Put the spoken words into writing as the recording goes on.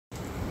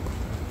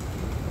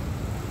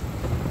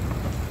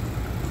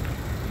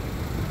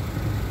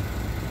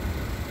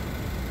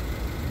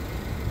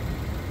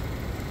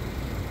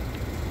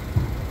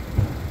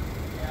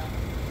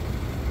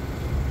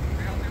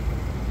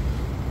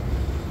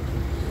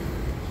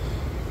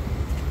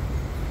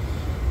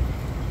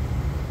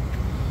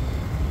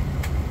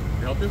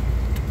you?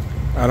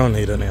 I don't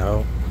need any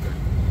help. Okay.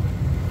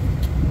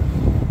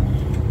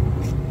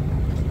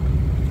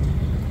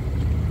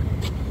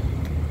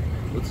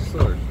 What's the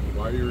story?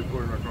 Why are you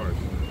recording our cars?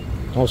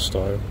 No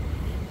story.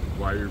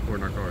 Why are you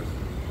recording our cars?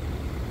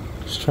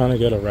 Just trying to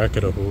get a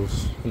record of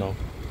who's,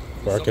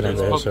 working in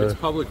there, sir. It's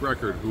public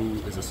record who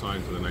is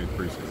assigned to the 9th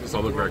precinct. It's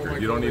public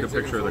record. You don't need a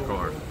picture of the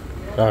car.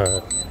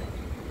 Alright.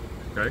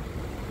 Okay?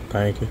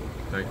 Thank you.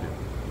 Thank you.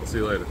 I'll see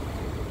you later.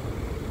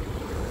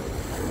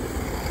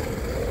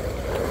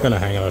 I'm gonna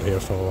hang out here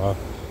for a while.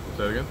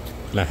 Say it again?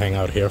 Gonna hang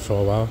out here for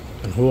a while.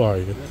 And who are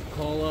you?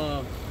 Call,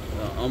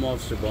 I'm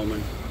Officer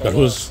Bowman. But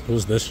who's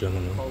this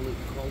gentleman? Call legal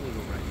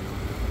right now.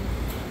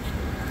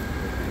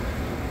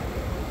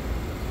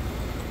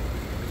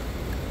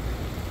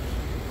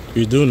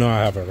 You do know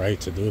I have a right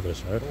to do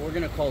this, right? Well, we're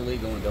gonna call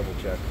legal and double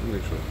check.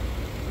 Make sure.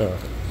 Alright.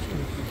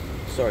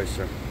 Sorry,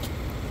 sir.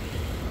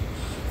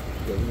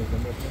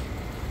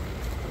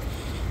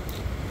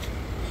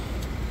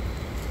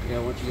 Yeah,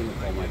 why don't you give him a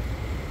call, Mike?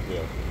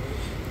 Yeah.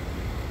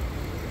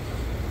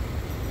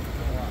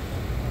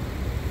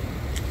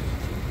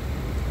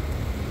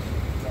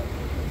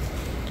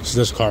 Is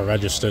this car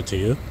registered to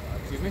you?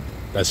 Excuse me?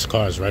 This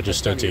car is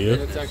registered to you?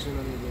 It's actually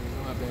not even, I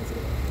don't have to answer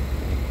that.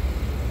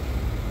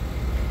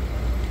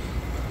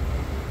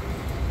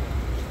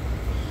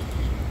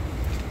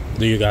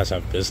 Do you guys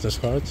have business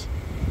cards?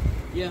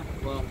 Yeah,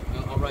 well,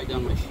 I'll write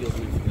down my shield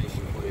and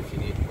information for you if you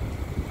need.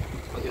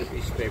 I'll get a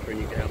piece of paper and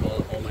you can have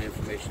all my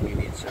information you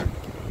need, sir.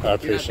 I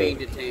appreciate it. You're not being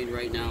detained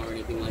right now or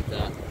anything like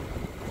that.